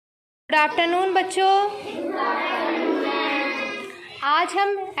Good afternoon बच्चों। आज हम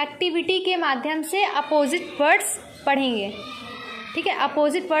एक्टिविटी के माध्यम से अपोजिट वर्ड्स पढ़ेंगे। ठीक है,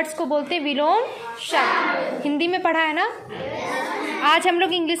 अपोजिट वर्ड्स को बोलते हैं विलोम शब्द। हिंदी में पढ़ा है ना। आज हम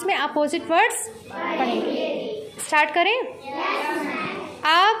लोग इंग्लिश में अपोजिट वर्ड्स पढ़ेंगे। स्टार्ट करें।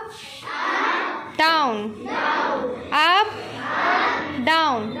 Up down, up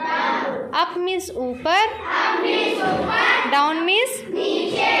down. Up means ऊपर, down means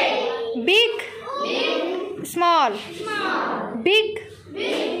big small, big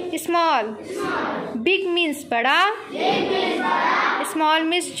small. Big means बड़ा, स्मॉल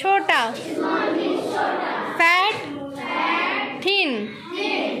मीन्स छोटा। Fat thin,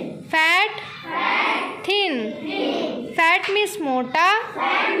 fat thin. Fat means मोटा,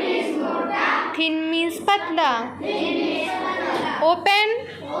 थिन मीन्स पतला। Open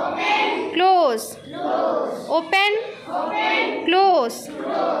close, open close.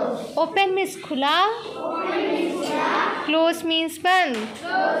 Open means खुला, close means बंद।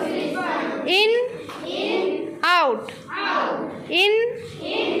 In out, in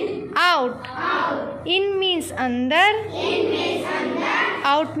out. In means अंदर,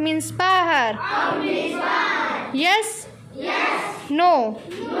 out means बाहर। Yes no,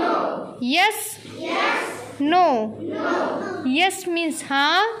 yes no. Yes means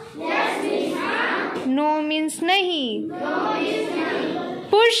हाँ, no means नहीं।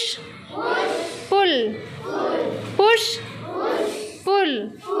 Push pull, push pull.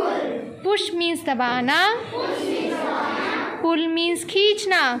 Push means दबाना, पुल means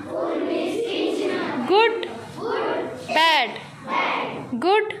खींचना। Good bad,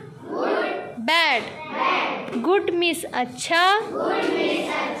 good bad. Good means अच्छा,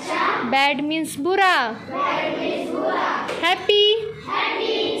 bad means बुरा। Happy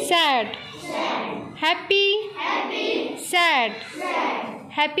sad, happy sad.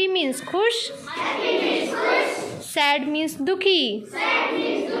 Happy means खुश, sad means दुखी।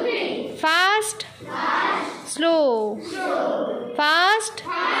 Fast slow, fast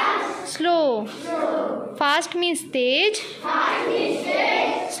slow. Fast means तेज,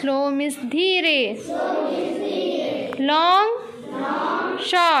 slow means धीरे। Long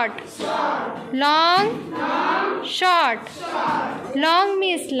short, long short. Long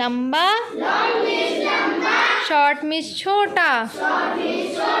means लंबा, short means छोटा।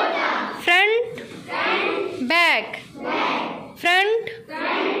 Front back, front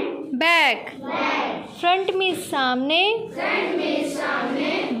back. Front means सामने,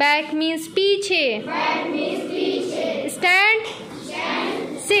 back means पीछे। Stand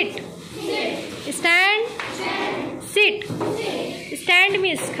seat, stand seat. Stand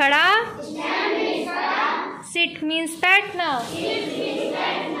means खड़ा, seat means बैठना।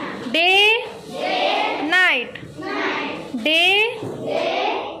 Day night, day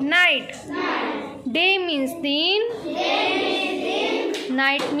night. Day means दिन,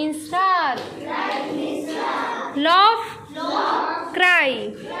 night means रात। Laugh cry,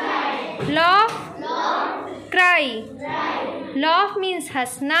 laugh cry. Laugh means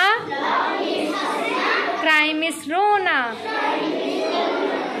हंसना, cry means रोना।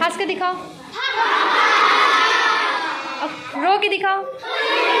 हंस के दिखाओ, रो के दिखाओ।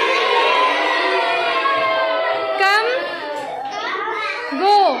 कम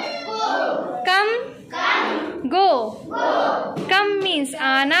गो, कम गो। कम मीन्स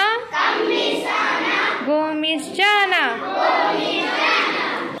आना, गो मीन्स जाना।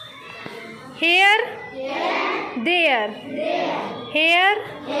 Here there, here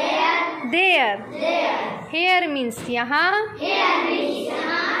there. Here means यहाँ,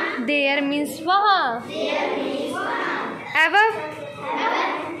 देयर मीन्स वहाँ। above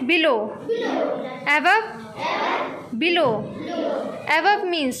below, above below। above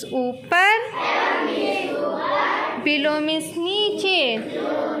means ऊपर, below means नीचे।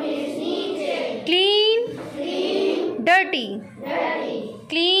 clean dirty,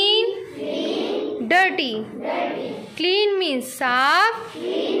 clean dirty। clean means साफ,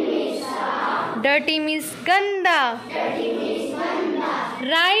 dirty means गंदा।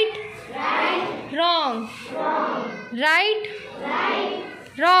 right wrong, right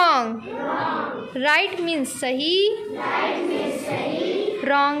wrong। right means सही,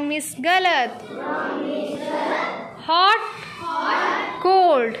 wrong means गलत। hot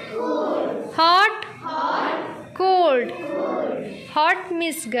cold, hot cold। hot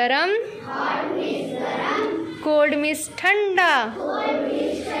means गरम, cold means ठंडा।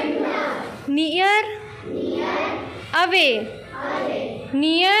 near away,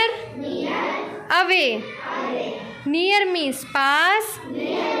 near away। near means पास,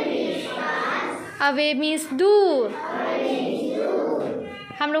 away means दूर।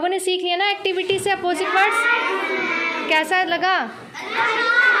 हम लोगों ने सीख लिया ना एक्टिविटी से अपोजिट वर्ड्स। कैसा लगा?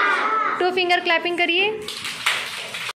 2 फिंगर क्लैपिंग करिए।